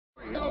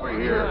Over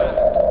here.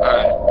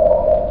 Alright.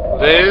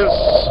 These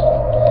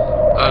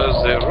are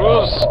the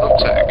rules of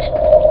tech.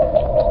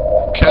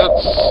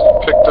 Cat's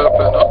picked up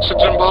an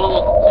oxygen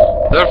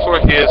bottle, therefore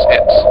he is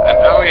it, and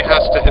now he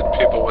has to hit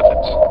people with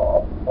it.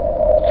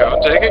 Go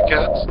and take it,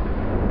 Cats.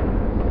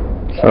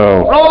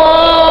 So,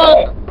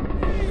 run!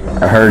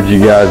 I heard you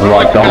guys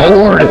like the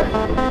Horde.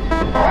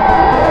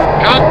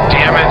 God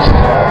damn it!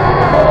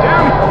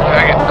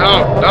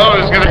 No,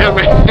 no, he's gonna hit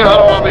me. I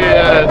don't want to be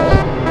hit.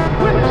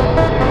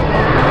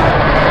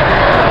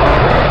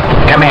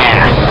 Come here.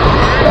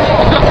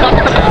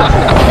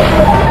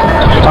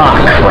 Oh,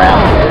 crap.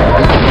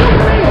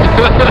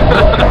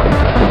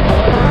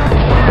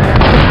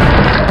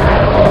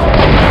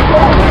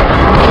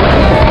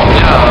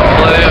 Yeah,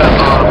 play it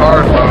on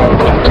hard mode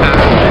with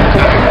tag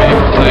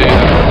being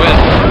played with.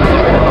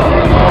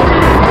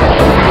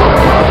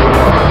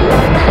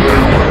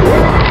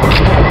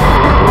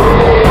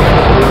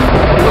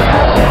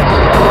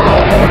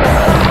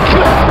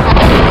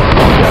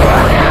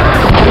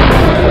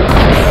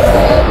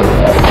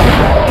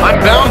 I'm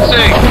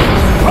bouncing!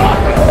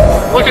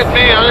 Look at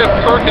me, I have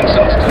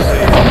Parkinson's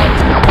disease.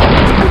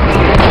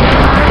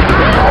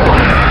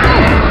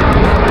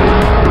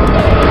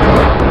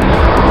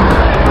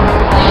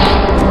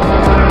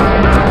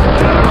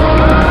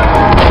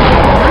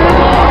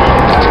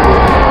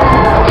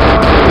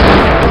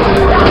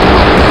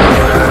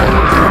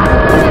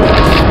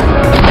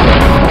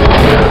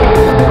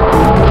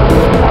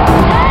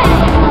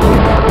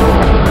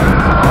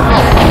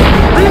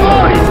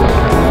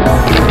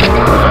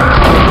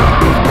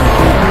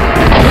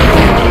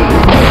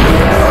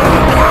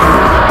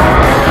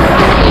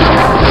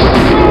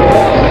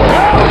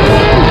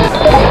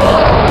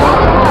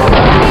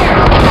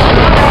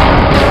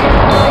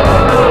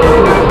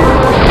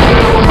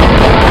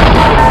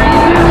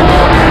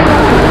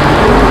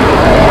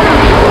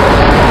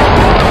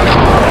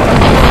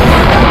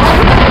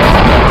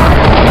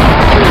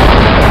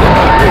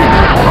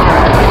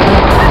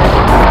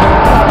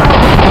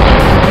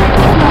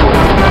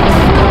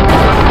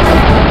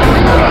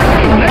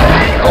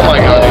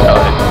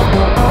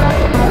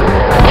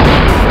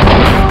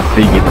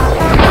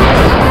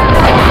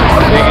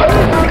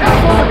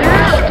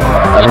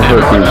 I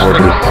prefer Team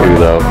Fortress 2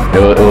 though.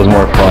 It was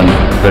more fun,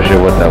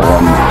 especially with that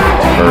one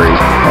furry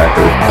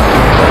hacker.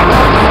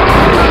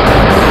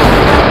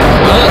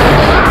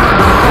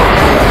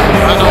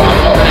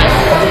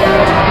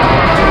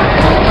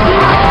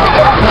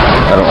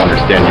 I don't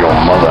understand your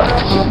mother.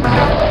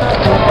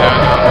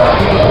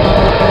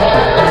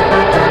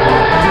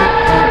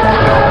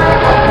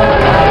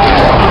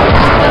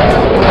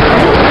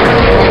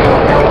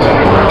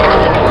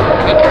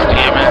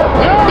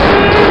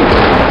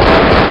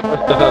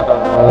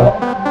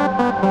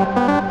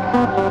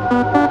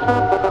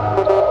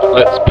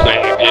 Let's play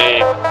a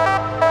game.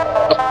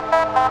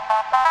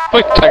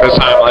 Quick take this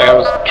time, like I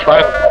was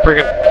trying to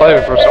freaking play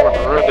before someone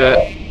ruined it.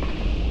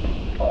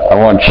 I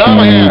want cheese. Come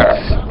here!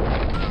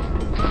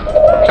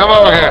 Come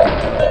over here!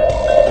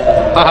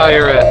 Haha,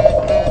 you're it.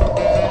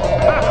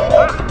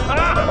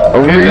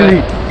 Oh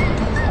really?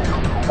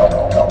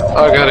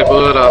 Oh god, he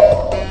blew it up.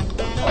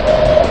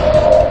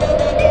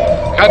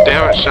 God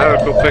damn it, Shadow,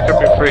 go pick up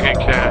your freaking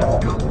can.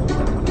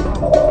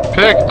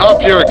 Pick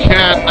up your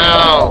can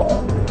now!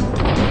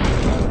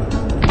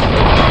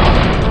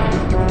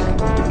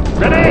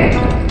 Ready!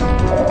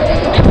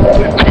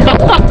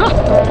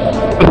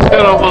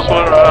 It almost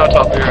went right on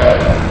top of your head.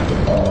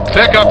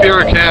 Pick up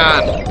your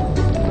can!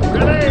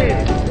 Ready!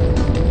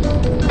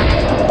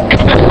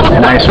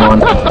 Nice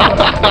one.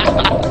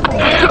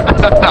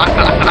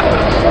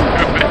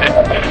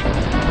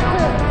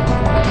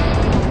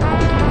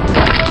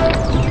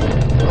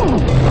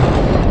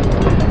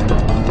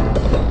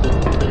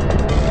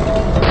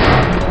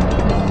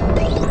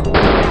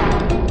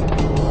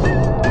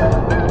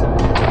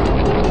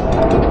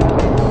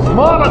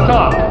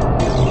 Molotov!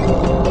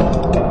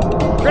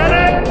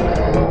 Ready?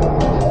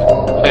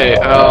 Hey,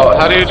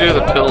 how do you do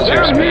the pills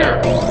here,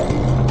 Spear?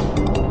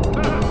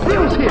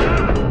 Pills here!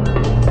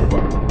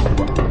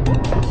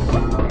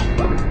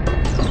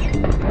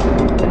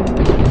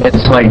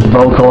 It's like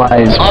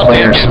vocalized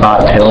player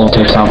spot pills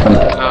or something.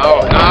 No,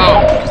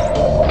 no!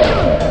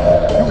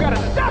 You gotta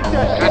stop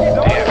that shit!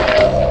 God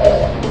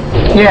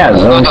damn it. Yeah,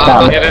 Zoe,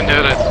 stop You it. didn't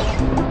hit it.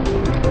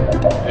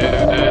 You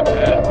didn't hit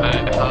me.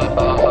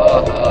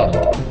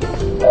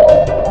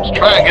 Just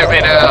try and get me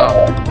now.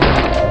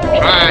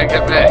 Try and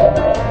get me.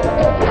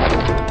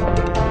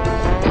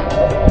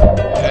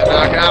 You're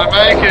not gonna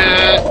make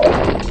it.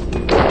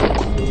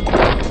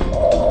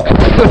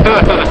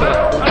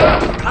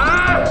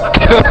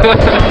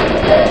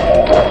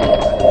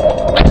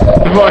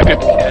 Why did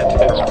you can't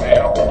hit me?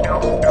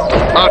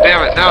 Oh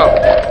damn it, no!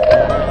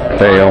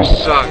 Fail. You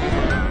suck.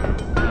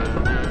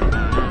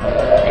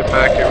 Get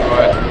back here,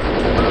 boy.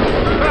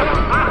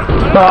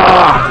 Ah!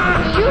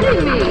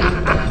 Shooting me!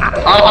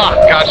 Aha!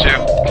 Got you,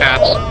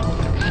 cats.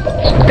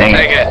 Dang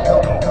Take it. it.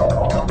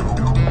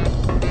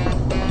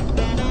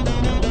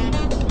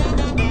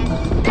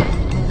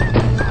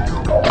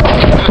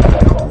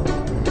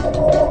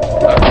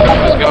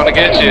 gonna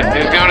get you.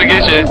 He's gonna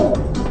get you.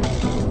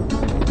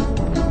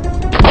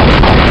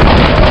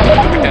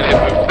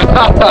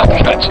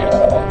 Got you.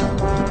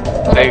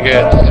 Take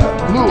it.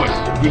 Lewis,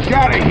 you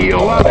gotta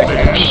heal up,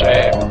 man.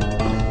 Shame.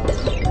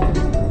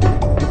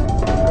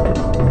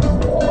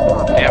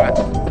 Damn it.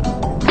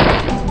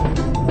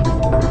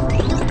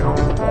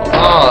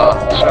 Ah,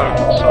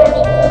 shotgun sucks.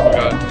 Oh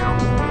god.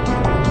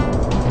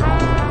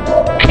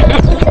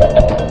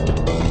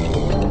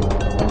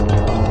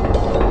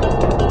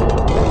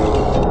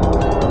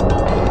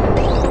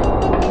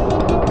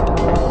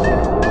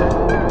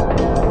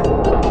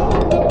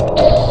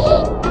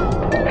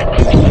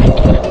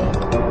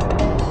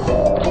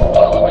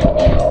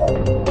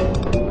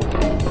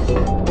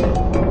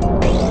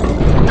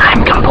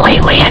 I'm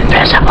completely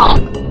invisible.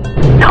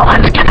 No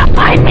one's gonna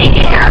find me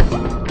here.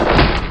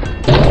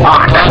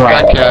 Oh, Got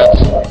crap. cats.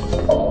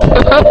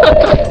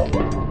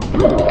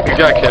 You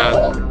got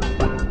cats.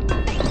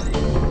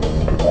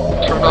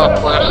 Turn off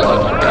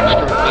flashlight for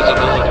extra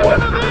visibility.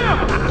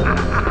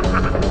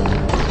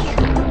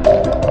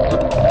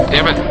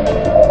 Damn it.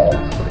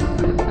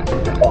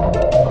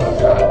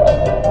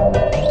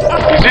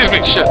 Excuse me,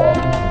 shit.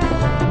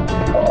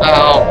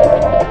 Ow.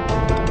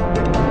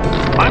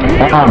 I'm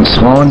here. I'm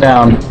slowing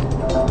down.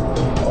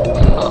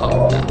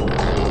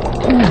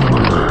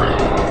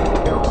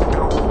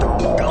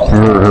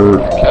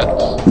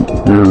 Cats.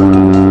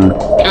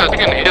 Cats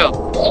can heal.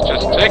 It's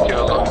just take you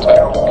a long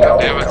time. God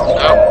damn it.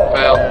 Nope,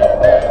 fail.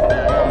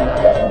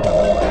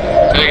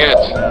 Take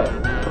it.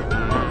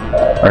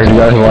 Or do you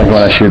guys like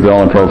when I shoot the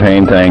only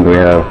propane tank we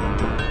have?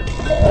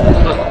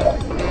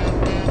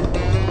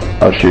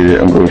 I'll shoot it.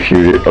 I'm gonna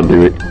shoot it. I'll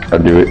do it. I'll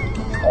do it.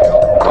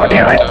 God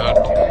damn it.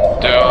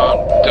 Don't.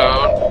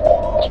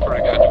 It's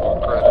pretty good to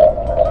credit.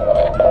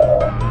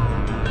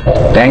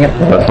 Dang it. I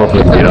was supposed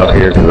to get up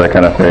here because I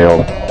kind of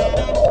failed.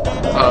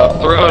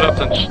 Throw it up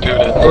and shoot it.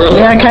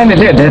 Yeah, I kinda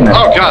did, didn't I?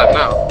 Oh god,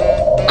 no.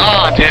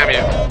 Ah, damn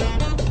you.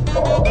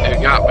 You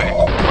got me.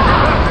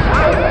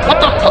 What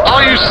the oh,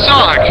 you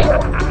suck!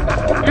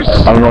 You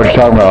I don't know what you're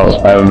talking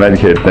about. I have a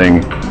medkit thing.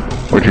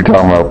 What you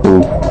talking about,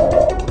 fool?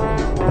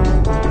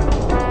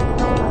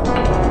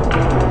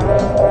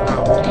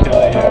 I'll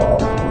kill you.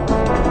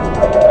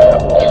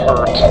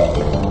 Hurt.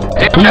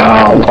 No!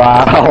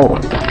 Wow!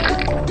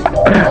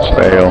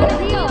 Fail.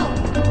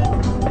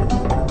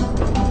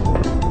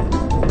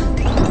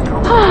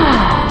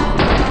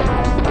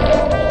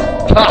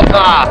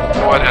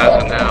 What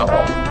has it now?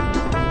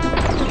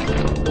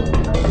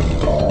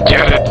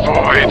 Get it,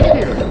 Void!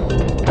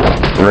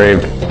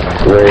 Rape.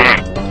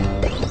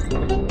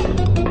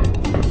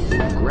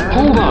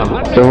 Hold on.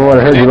 Let me... So what I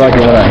heard you like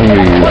it when I hear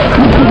you.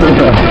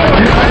 Maybe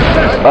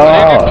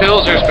Oh!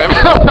 pills or spam.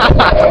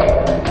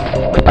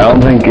 I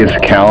don't think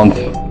it counts.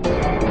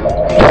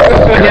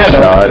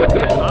 Shot.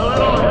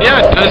 Yeah,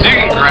 it does. You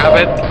can grab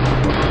it.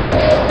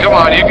 Come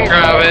on, you can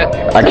grab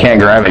it. I can't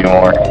grab it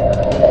anymore.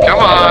 Come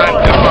on.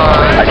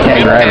 I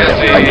can't grab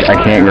it.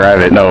 I can't grab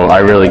it. No, I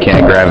really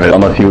can't grab it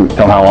unless you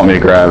somehow want me to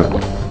grab.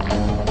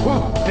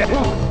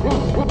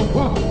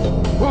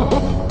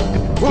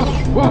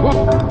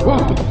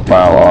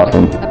 Wow,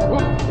 awesome.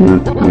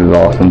 This is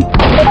awesome.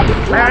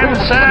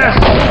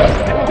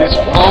 He's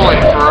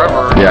falling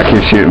forever. Yeah,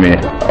 keep shooting me.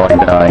 I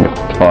like dying.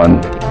 It's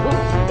fun.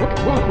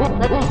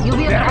 You'll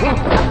be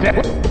okay.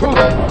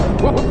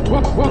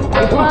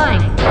 It's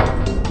fine.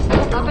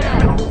 Up and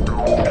at 'em.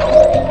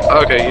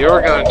 Okay,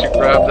 you're going to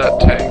grab that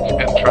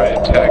tank and try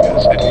and tag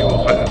us, and you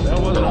will fail. That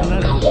wasn't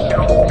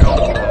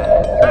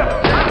necessary.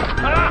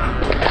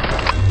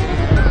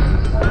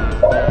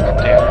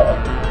 Damn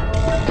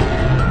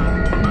it.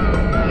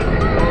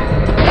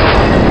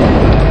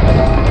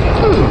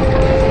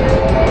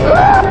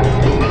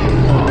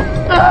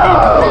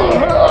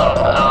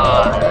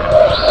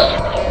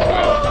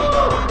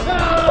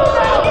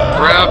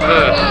 Grab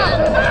this.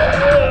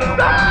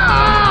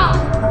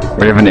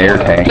 We have an air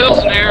tank.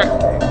 Pilsner!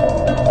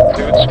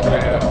 Dude, screw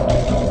you.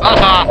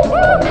 Aha!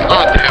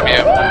 Oh, damn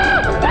you.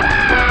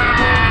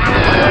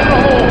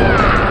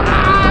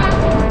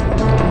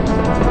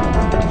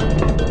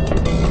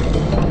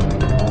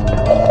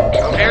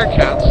 Come here,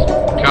 cats.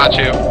 Got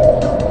you.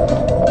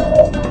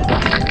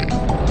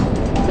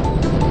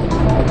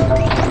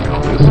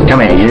 Come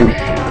here, you.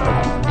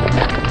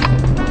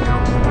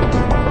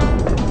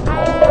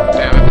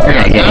 Damn it. You're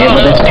gonna get hit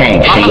with this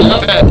tank, Ah, see?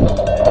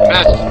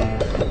 missed.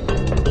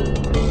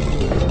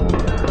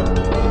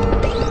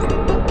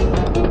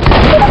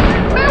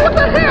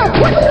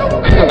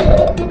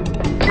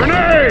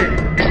 Grenade!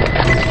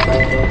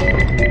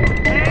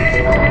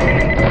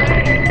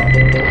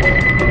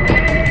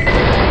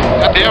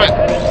 God damn it.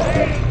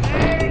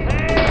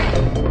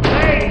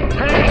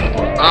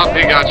 Oh,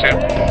 he got you.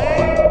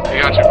 He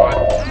got you, boy.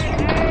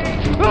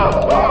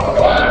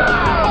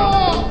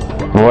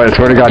 Boy, I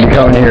swear to God, you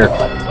coming here.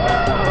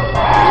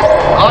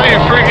 Oh, you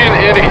freaking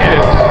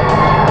idiots.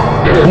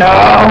 No!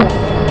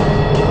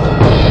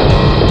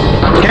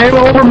 Game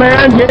over,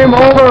 man! Game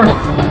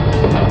over!